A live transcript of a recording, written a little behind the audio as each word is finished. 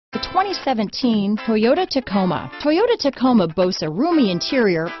2017 Toyota Tacoma. Toyota Tacoma boasts a roomy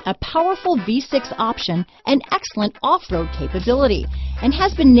interior, a powerful V6 option, and excellent off-road capability, and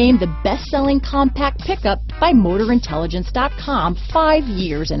has been named the best-selling compact pickup by MotorIntelligence.com 5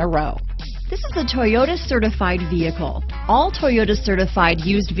 years in a row. This is a Toyota certified vehicle. All Toyota certified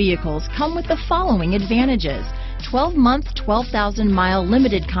used vehicles come with the following advantages: 12-month, 12,000-mile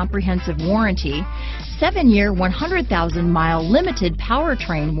limited comprehensive warranty, 7-year, 100,000-mile limited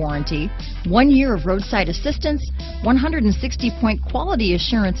powertrain warranty, 1 year of roadside assistance, 160-point quality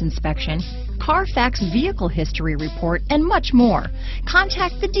assurance inspection, Carfax vehicle history report, and much more.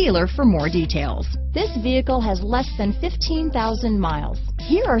 Contact the dealer for more details. This vehicle has less than 15,000 miles.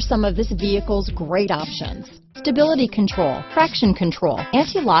 Here are some of this vehicle's great options: stability control, traction control,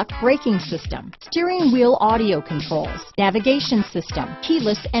 anti-lock braking system, steering wheel audio controls, navigation system,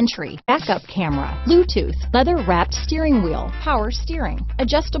 keyless entry, backup camera, Bluetooth, leather-wrapped steering wheel, power steering,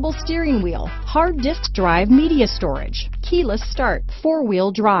 adjustable steering wheel, hard disk drive media storage, keyless start,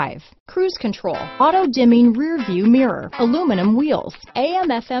 4-wheel drive, cruise control, auto-dimming rear view mirror, aluminum wheels,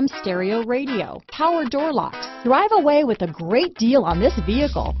 AM/FM stereo radio, power door locks. Drive away with a great deal on this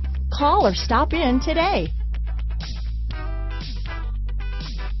vehicle. Call or stop in today.